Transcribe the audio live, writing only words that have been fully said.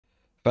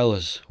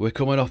Fellas, we're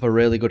coming off a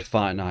really good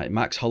fight night.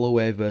 Max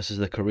Holloway versus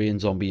the Korean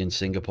Zombie in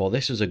Singapore.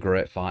 This was a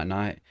great fight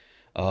night.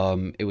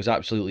 It was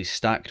absolutely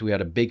stacked. We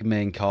had a big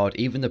main card.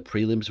 Even the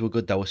prelims were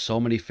good. There were so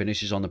many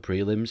finishes on the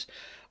prelims.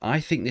 I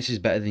think this is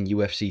better than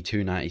UFC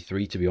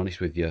 293, to be honest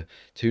with you.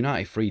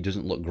 293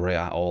 doesn't look great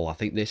at all. I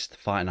think this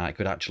fight night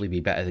could actually be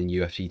better than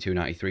UFC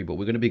 293, but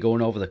we're going to be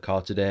going over the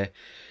card today.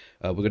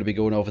 We're going to be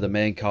going over the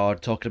main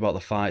card, talking about the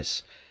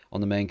fights on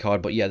the main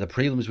card. But yeah, the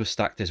prelims were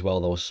stacked as well.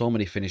 There were so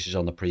many finishes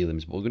on the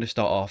prelims. But we're going to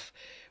start off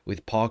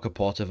with Parker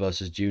Porter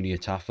versus Junior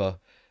Taffa.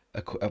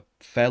 A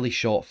fairly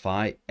short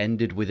fight,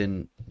 ended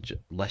within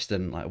less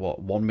than, like,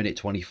 what, 1 minute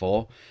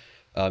 24.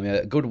 Yeah,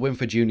 a good win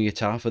for Junior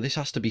Taffa. This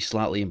has to be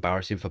slightly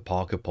embarrassing for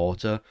Parker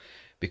Porter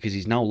because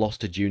he's now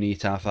lost to Junior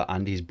Taffa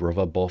and his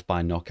brother, both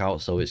by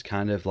knockout. So it's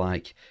kind of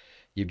like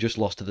you've just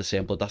lost to the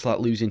same blood. That's like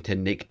losing to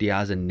Nick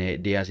Diaz and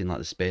Nate Diaz in like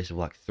the space of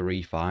like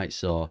 3 fights.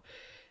 So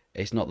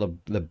it's not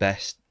the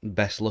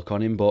best look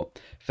on him, but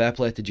fair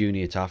play to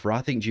Junior Taffa.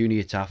 I think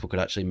Junior Taffa could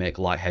actually make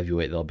light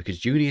heavyweight though, because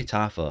Junior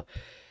Taffa,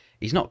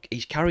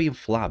 he's carrying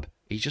flab.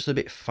 He's just a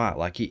bit fat.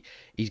 Like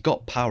he's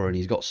got power and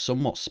he's got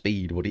somewhat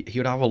speed, but he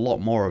would have a lot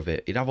more of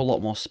it. He'd have a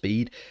lot more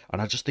speed,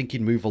 and I just think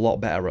he'd move a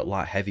lot better at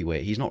light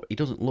heavyweight. He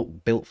doesn't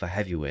look built for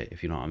heavyweight,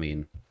 if you know what I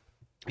mean.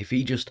 If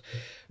he just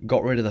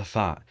got rid of the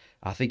fat,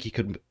 I think he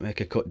could make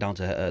a cut down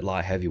to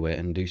light heavyweight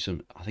and do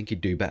some. I think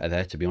he'd do better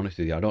there, to be honest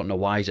with you. I don't know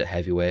why he's at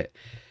heavyweight.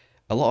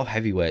 A lot of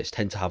heavyweights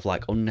tend to have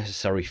like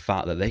unnecessary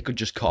fat that they could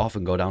just cut off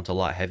and go down to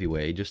light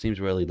heavyweight. He just seems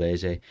really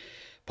lazy.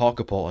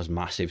 Parker Porter's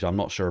massive, so I'm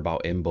not sure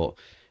about him, but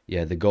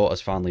yeah, the GOAT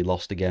has finally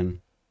lost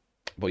again.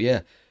 But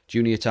yeah,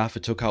 Junior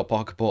Taffa took out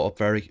Parker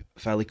Porter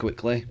fairly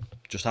quickly.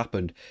 Just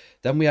happened.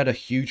 Then we had a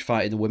huge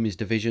fight in the women's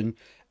division.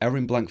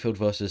 Erin Blankfield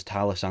versus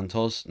Tyler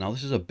Santos. Now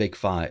this is a big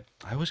fight.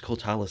 I always call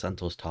Tyler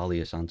Santos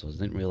Talia Santos.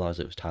 I didn't realise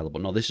it was Tyler.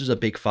 But no, this is a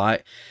big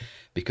fight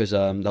because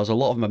there was a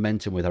lot of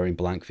momentum with Erin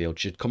Blankfield.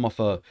 She'd come off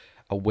a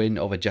win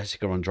over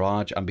Jessica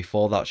Andrade, and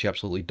before that she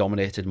absolutely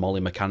dominated Molly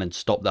McCann and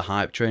stopped the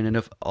hype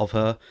training of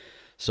her.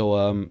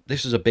 So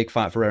this was a big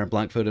fight for Erin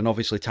Blankfield, and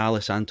obviously Tyler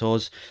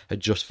Santos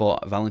had just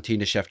fought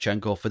Valentina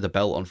Shevchenko for the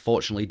belt.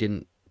 Unfortunately,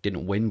 didn't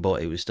win,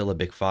 but it was still a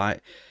big fight.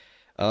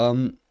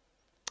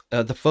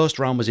 The first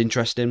round was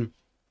interesting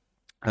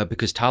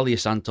because Talia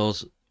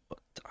Santos,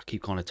 I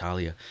keep calling her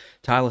Talia.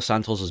 Tyler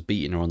Santos was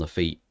beating her on the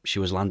feet. She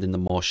was landing the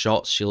more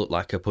shots. She looked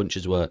like her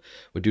punches were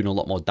doing a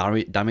lot more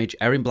damage.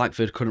 Erin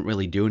Blackford couldn't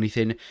really do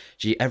anything.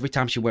 Every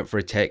time she went for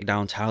a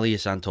takedown, Talia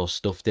Santos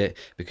stuffed it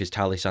because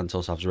Talia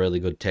Santos has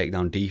really good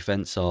takedown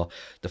defense. So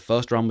the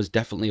first round was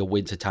definitely a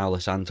win to Tyler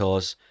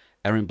Santos.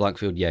 Erin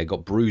Blackfield, yeah,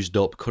 got bruised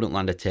up, couldn't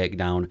land a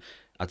takedown.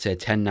 I'd say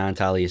 10-9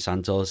 Talia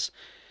Santos.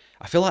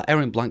 I feel like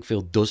Erin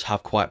Blankfield does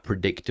have quite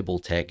predictable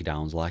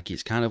takedowns. Like,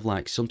 it's kind of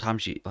like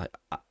sometimes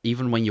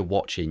even when you're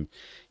watching,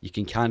 you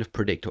can kind of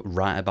predict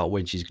right about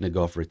when she's going to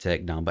go for a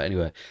takedown. But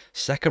anyway,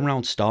 second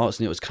round starts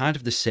and it was kind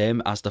of the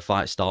same as the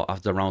fight start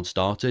after the round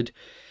started.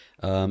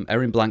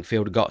 Erin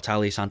Blankfield got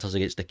Talia Santos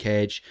against the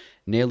cage,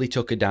 nearly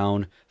took her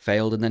down,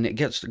 failed, and then it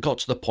got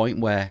to the point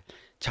where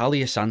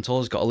Talia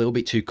Santos got a little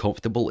bit too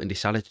comfortable and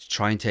decided to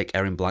try and take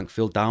Erin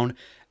Blankfield down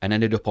and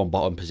ended up on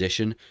bottom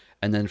position.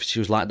 And then she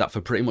was like that for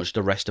pretty much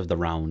the rest of the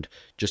round.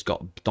 Just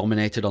got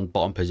dominated on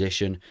bottom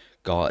position.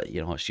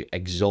 She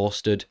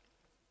exhausted.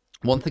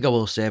 One thing I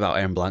will say about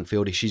Erin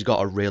Blankfield is she's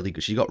got really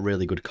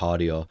good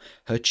cardio.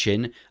 Her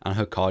chin and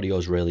her cardio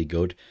is really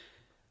good.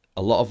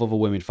 A lot of other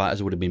women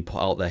fighters would have been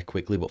put out there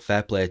quickly, but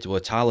fair play to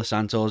her. Tyler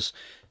Santos,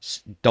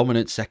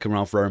 dominant second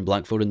round for Erin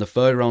Blankfield. And the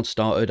third round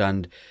started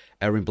and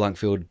Erin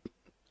Blankfield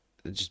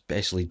just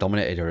basically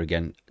dominated her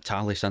again.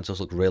 Tyler Santos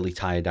looked really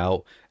tired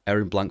out.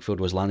 Erin Blankfield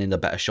was landing the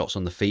better shots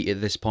on the feet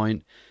at this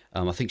point.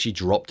 I think she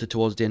dropped her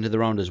towards the end of the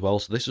round as well.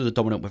 So this was a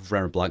dominant win for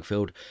Erin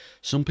Blankfield.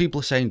 Some people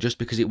are saying just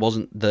because it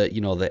wasn't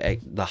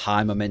the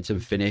high momentum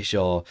finish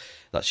or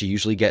that she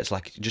usually gets,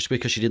 like just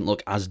because she didn't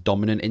look as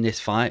dominant in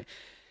this fight,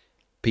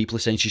 people are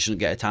saying she shouldn't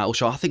get a title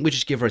shot. I think we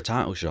just give her a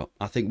title shot.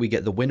 I think we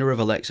get the winner of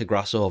Alexa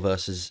Grasso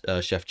versus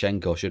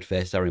Shevchenko should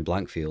face Erin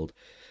Blankfield.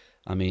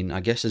 I mean, I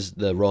guess there's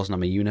the Rose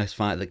Namajunas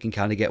fight that can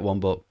kind of get one,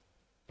 but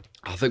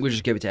I think we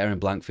just give it to Erin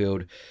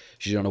Blankfield.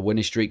 She's on a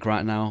winning streak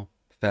right now.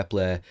 Fair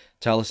play.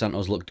 Tyler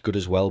Santos looked good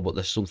as well, but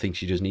there's some things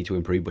she does need to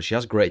improve, but she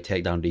has great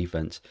takedown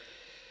defense.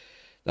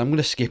 I'm going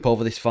to skip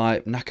over this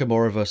fight.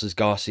 Nakamura versus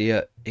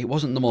Garcia. It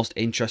wasn't the most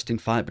interesting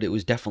fight, but it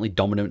was definitely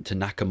dominant to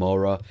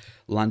Nakamura.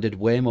 Landed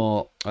way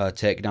more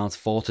takedowns,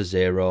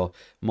 4-0.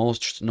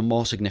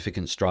 More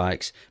significant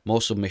strikes,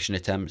 more submission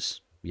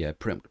attempts. Yeah,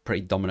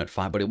 pretty dominant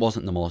fight, but it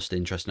wasn't the most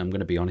interesting. I'm going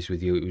to be honest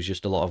with you. It was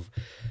just a lot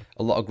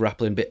of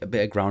grappling, a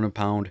bit of ground and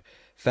pound.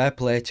 Fair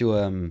play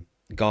to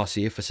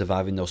Garcia for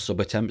surviving those sub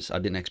attempts. I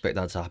didn't expect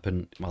that to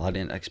happen. Well, I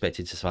didn't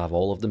expect it to survive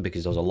all of them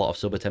because there was a lot of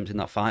sub attempts in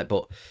that fight.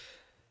 But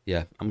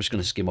yeah, I'm just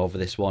going to skim over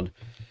this one.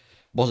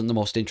 Wasn't the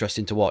most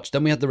interesting to watch.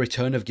 Then we had the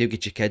return of Giga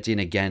Chikadze,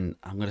 and again,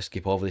 I'm going to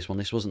skip over this one.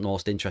 This wasn't the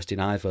most interesting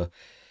either.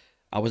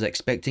 I was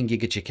expecting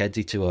Giga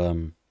Chikadze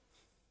to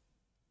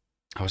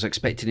I was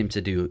expecting him to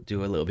do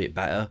a little bit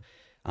better.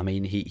 I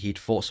mean, he'd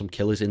fought some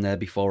killers in there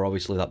before,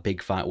 obviously, that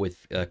big fight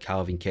with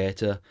Calvin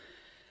Kattar.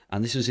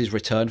 And this was his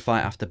return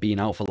fight after being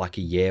out for like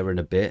a year and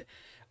a bit.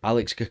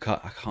 I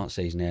can't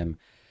say his name.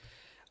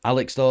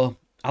 Alex, though,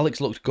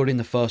 Alex looked good in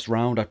the first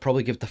round. I'd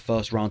probably give the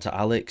first round to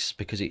Alex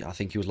because I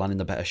think he was landing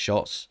the better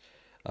shots.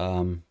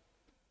 Um,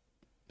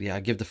 yeah,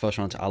 I'd give the first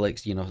round to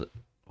Alex. You know,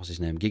 what's his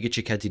name? Giga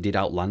Chikadze did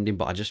outland him,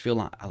 but I just feel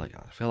like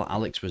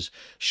Alex was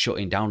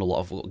shutting down a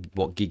lot of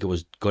what Giga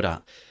was good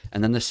at.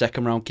 And then the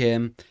second round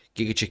came.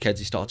 Giga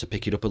Chikadze started to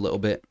pick it up a little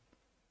bit.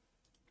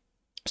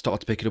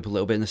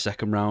 In the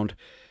second round,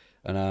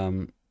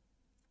 and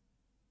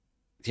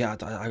yeah,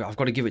 I've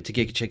got to give it to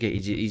Giga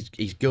Chikadze.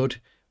 He's good,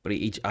 but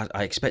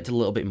I expected a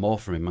little bit more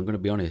from him. I'm going to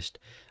be honest.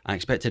 I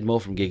expected more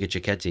from Giga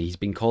Chikadze. He's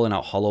been calling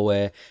out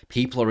Holloway.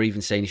 People are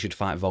even saying he should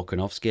fight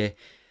Volkanovski.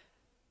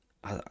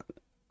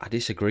 I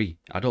disagree.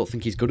 I don't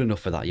think he's good enough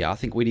for that yet. I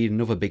think we need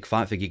another big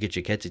fight for Giga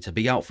Chikadze to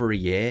be out for a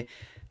year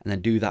and then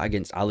do that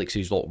against Alex,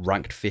 who's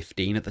ranked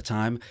 15 at the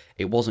time.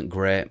 It wasn't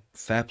great.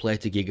 Fair play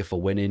to Giga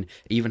for winning.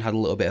 Even had a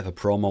little bit of a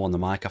promo on the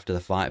mic after the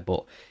fight,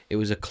 but it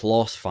was a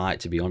close fight,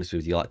 to be honest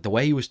with you. Like the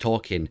way he was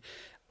talking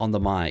on the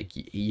mic,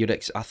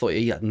 I thought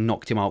he had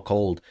knocked him out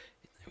cold.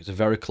 It was a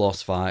very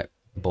close fight,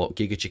 but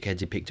Giga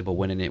Chikadze picked up a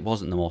win, and it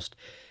wasn't the most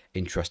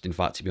interesting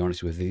fight, to be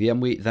honest with you.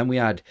 Then we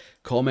had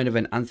co-main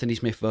event Anthony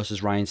Smith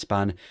versus Ryan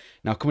Spann.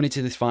 Now, coming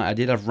into this fight, I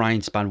did have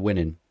Ryan Spann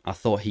winning. I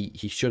thought he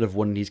should have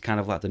won. He's kind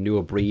of like the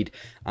newer breed.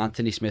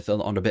 Anthony Smith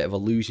on a bit of a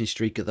losing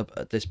streak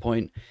at this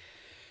point.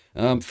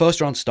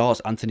 First round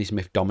starts, Anthony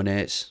Smith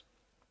dominates.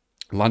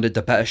 Landed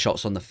the better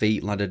shots on the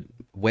feet, landed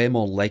way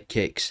more leg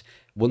kicks,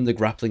 won the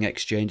grappling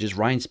exchanges.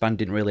 Ryan Spann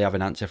didn't really have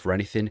an answer for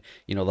anything.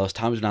 You know, those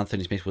times when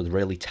Anthony Smith was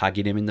really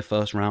tagging him in the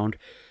first round.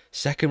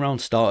 Second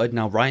round started.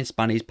 Now, Ryan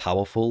Spann is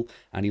powerful,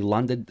 and he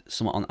landed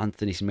something on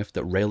Anthony Smith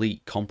that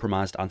really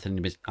compromised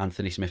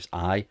Anthony Smith's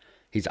eye.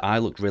 His eye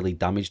looked really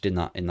damaged in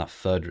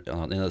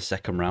the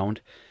second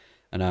round.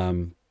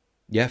 And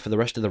yeah, for the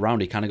rest of the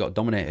round, he kind of got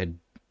dominated.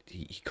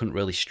 He couldn't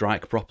really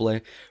strike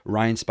properly.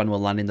 Ryan Spann were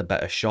landing the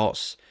better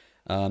shots.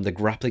 The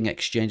grappling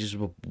exchanges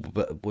were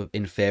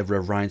in favour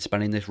of Ryan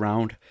Spann in this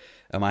round.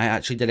 I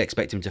actually did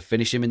expect him to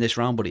finish him in this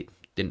round, but it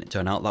didn't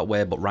turn out that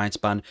way. But Ryan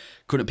Spann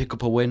couldn't pick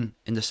up a win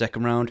in the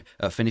second round,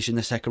 finish in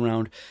the second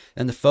round.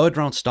 And the third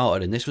round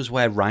started, and this was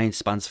where Ryan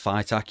Spann's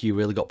fight IQ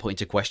really got put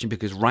into question,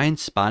 because Ryan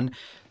Spann,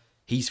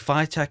 his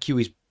fight IQ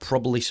is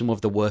probably some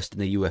of the worst in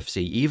the UFC.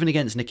 Even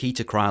against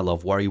Nikita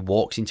Krylov, where he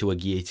walks into a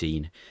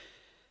guillotine,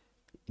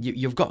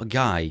 you've got a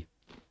guy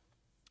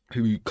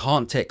who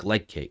can't take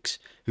leg kicks,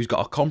 who's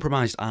got a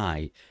compromised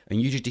eye,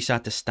 and you just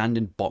decide to stand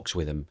and box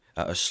with him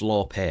at a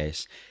slow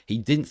pace. He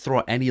didn't throw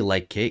any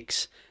leg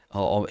kicks,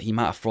 or he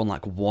might have thrown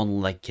like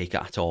one leg kick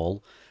at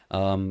all.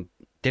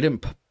 Didn't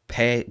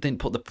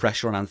put the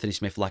pressure on Anthony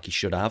Smith like he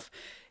should have.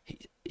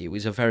 It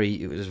was a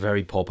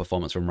very poor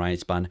performance from Ryan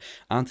Spann.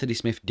 Anthony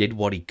Smith did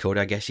what he could.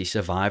 I guess he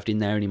survived in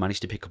there and he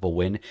managed to pick up a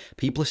win.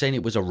 People are saying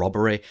it was a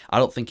robbery. I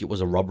don't think it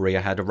was a robbery.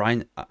 I had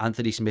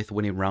Anthony Smith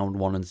winning round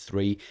 1 and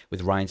 3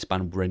 with Ryan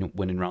Spann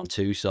winning round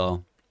 2.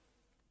 So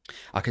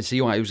I can see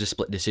why it was a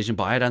split decision.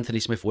 But I had Anthony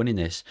Smith winning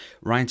this.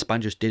 Ryan Spann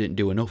just didn't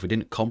do enough. He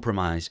didn't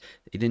compromise.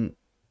 He didn't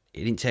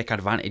take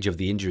advantage of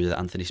the injury that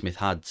Anthony Smith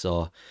had.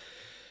 So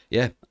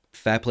yeah.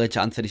 Fair play to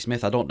Anthony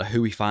Smith. I don't know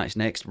who he fights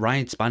next.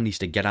 Ryan Spann needs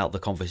to get out the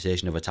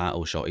conversation of a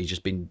title shot. He's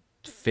just been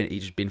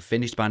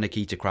finished by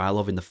Nikita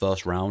Krylov in the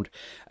first round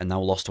and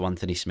now lost to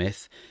Anthony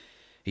Smith.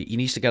 He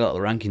needs to get out of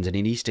the rankings, and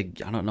he needs to,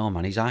 I don't know,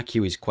 man. His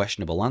IQ is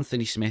questionable.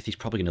 Anthony Smith, he's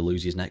probably going to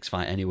lose his next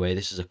fight anyway.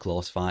 This is a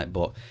close fight,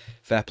 but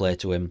fair play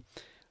to him.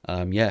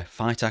 Yeah,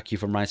 fight IQ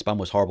from Ryan Spann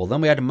was horrible.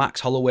 Then we had Max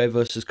Holloway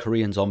versus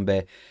Korean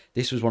Zombie.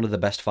 This was one of the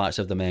best fights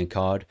of the main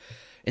card.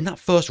 In that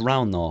first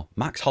round, though,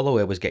 Max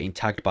Holloway was getting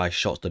tagged by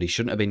shots that he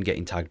shouldn't have been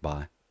getting tagged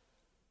by.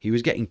 He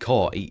was getting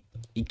caught. He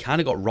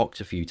kind of got rocked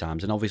a few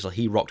times, and obviously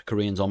he rocked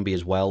Korean Zombie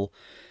as well.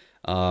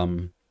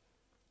 It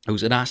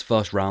was a nice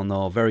first round,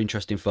 though. Very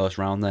interesting first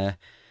round there.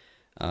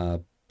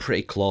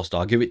 Pretty close, though.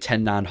 I'll give it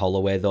 10-9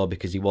 Holloway, though,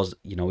 because he was,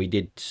 you know, he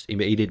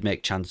did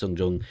make Chan Sung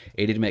Jung.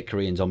 He did make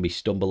Korean Zombie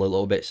stumble a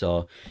little bit,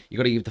 so you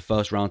got to give the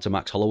first round to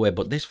Max Holloway.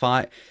 But this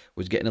fight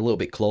was getting a little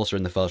bit closer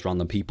in the first round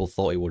than people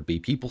thought it would be.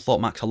 People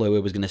thought Max Holloway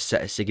was going to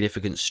set a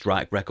significant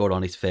strike record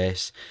on his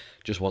face.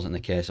 Just wasn't the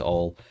case at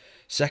all.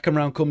 Second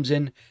round comes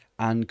in,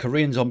 and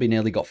Korean Zombie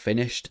nearly got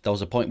finished. There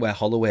was a point where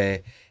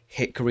Holloway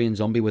hit Korean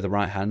Zombie with a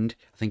right hand.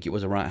 I think it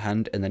was a right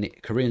hand, and then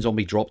Korean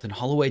Zombie dropped, and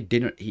Holloway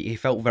didn't. He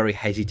felt very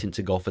hesitant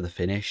to go for the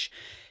finish.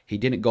 He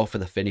didn't go for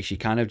the finish. He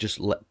kind of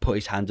just put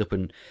his hands up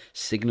and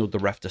signaled the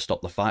ref to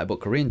stop the fight, but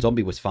Korean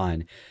Zombie was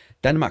fine.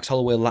 Then Max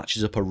Holloway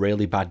latches up a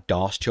really bad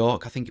Darce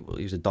choke. I think it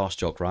was a Darce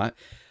choke, right?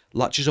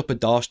 Latches up a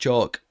Darce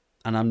choke,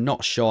 and I'm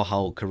not sure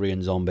how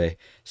Korean Zombie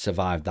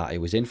survived that. It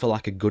was in for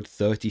like a good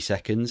 30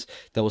 seconds.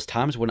 There was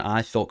times when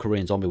I thought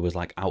Korean Zombie was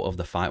like out of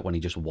the fight when he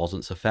just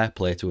wasn't, so fair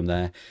play to him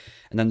there.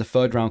 And then the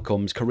third round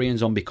comes. Korean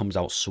Zombie comes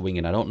out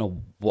swinging. I don't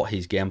know what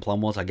his game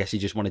plan was. I guess he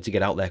just wanted to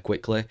get out there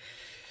quickly.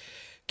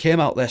 Came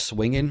out there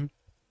swinging.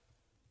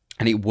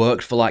 and it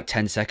worked for like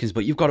 10 seconds.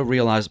 But you've got to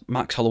realize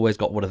Max Holloway's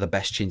got one of the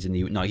best chins in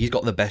the no, he's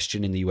got the best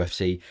chin in the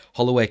UFC.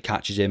 Holloway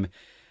catches him,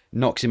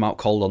 knocks him out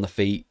cold on the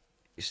feet.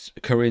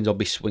 Korean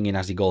Zombie swinging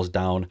as he goes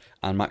down,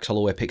 and Max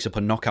Holloway picks up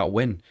a knockout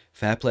win.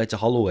 Fair play to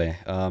Holloway.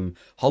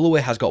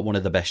 Holloway has got one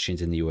of the best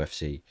chins in the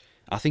UFC.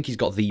 I think he's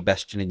got the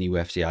best chin in the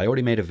UFC. I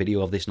already made a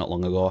video of this not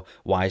long ago,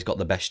 why he's got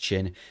the best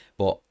chin.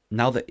 But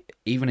now that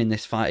even in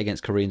this fight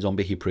against Korean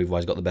Zombie, he proved why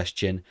he's got the best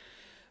chin.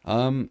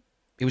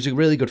 It was a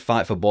really good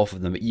fight for both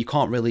of them. You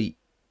can't really,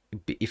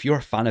 if you're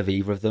a fan of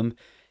either of them,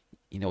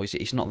 you know,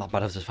 it's not that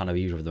bad as a fan of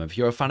either of them. If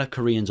you're a fan of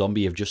Korean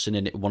Zombie, you've just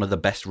seen one of the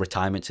best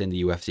retirements in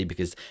the UFC,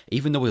 because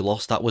even though he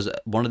lost, that was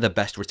one of the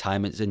best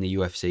retirements in the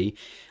UFC.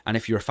 And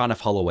if you're a fan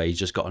of Holloway, he's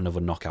just got another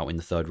knockout in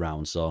the 3rd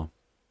round. So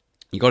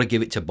you got to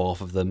give it to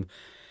both of them.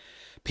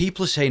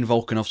 People are saying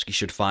Volkanovski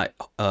should fight.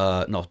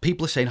 No,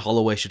 people are saying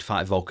Holloway should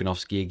fight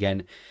Volkanovski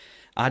again.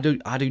 I do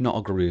not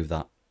agree with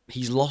that.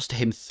 He's lost to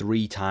him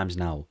 3 times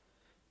now.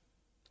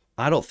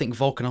 I don't think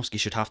Volkanovski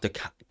should have to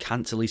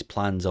cancel his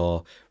plans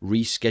or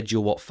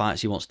reschedule what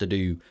fights he wants to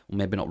do. Well,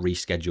 maybe not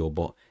reschedule,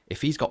 but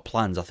if he's got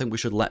plans, I think we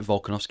should let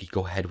Volkanovski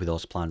go ahead with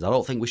those plans. I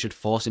don't think we should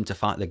force him to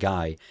fight the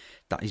guy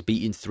that he's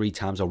beaten 3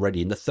 times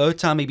already. And the 3rd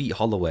time he beat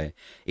Holloway,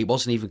 it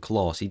wasn't even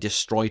close. He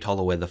destroyed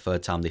Holloway the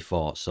 3rd time they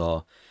fought.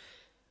 So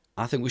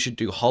I think we should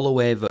do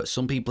Holloway.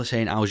 Some people are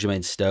saying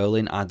Aljamain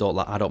Sterling. I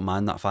don't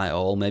mind that fight at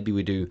all. Maybe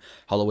we do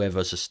Holloway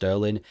versus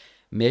Sterling.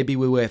 Maybe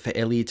we wait for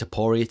Ilia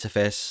Topuria to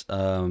face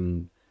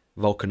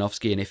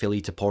Volkanovski, and if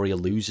Ilia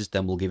Topuria loses,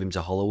 then we'll give him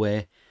to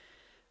Holloway.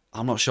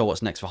 I'm not sure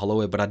what's next for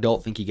Holloway, but I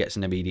don't think he gets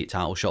an immediate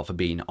title shot for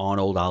beating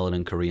Arnold, Allen,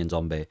 and Korean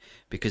Zombie,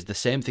 because the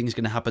same thing's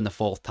going to happen the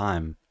 4th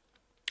time.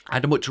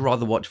 I'd much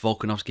rather watch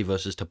Volkanovski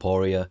versus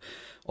Topuria,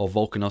 or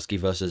Volkanovski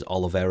versus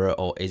Oliveira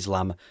or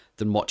Islam,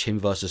 than watch him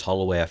versus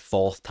Holloway a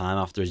 4th time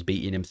after he's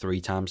beaten him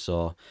 3 times.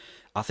 So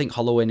I think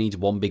Holloway needs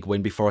one big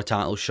win before a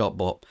title shot,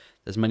 but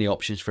there's many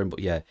options for him. But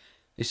yeah,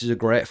 this is a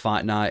great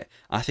fight night.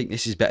 I think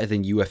this is better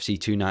than UFC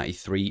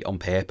 293 on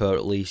paper,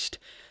 at least.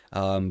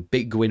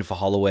 Big win for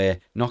Holloway,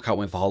 knockout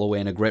win for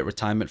Holloway, and a great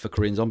retirement for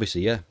Korean Zombie. So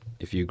yeah,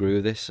 if you agree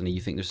with this and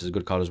you think this is a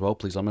good card as well,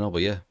 please let me know.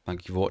 But yeah,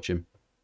 thank you for watching.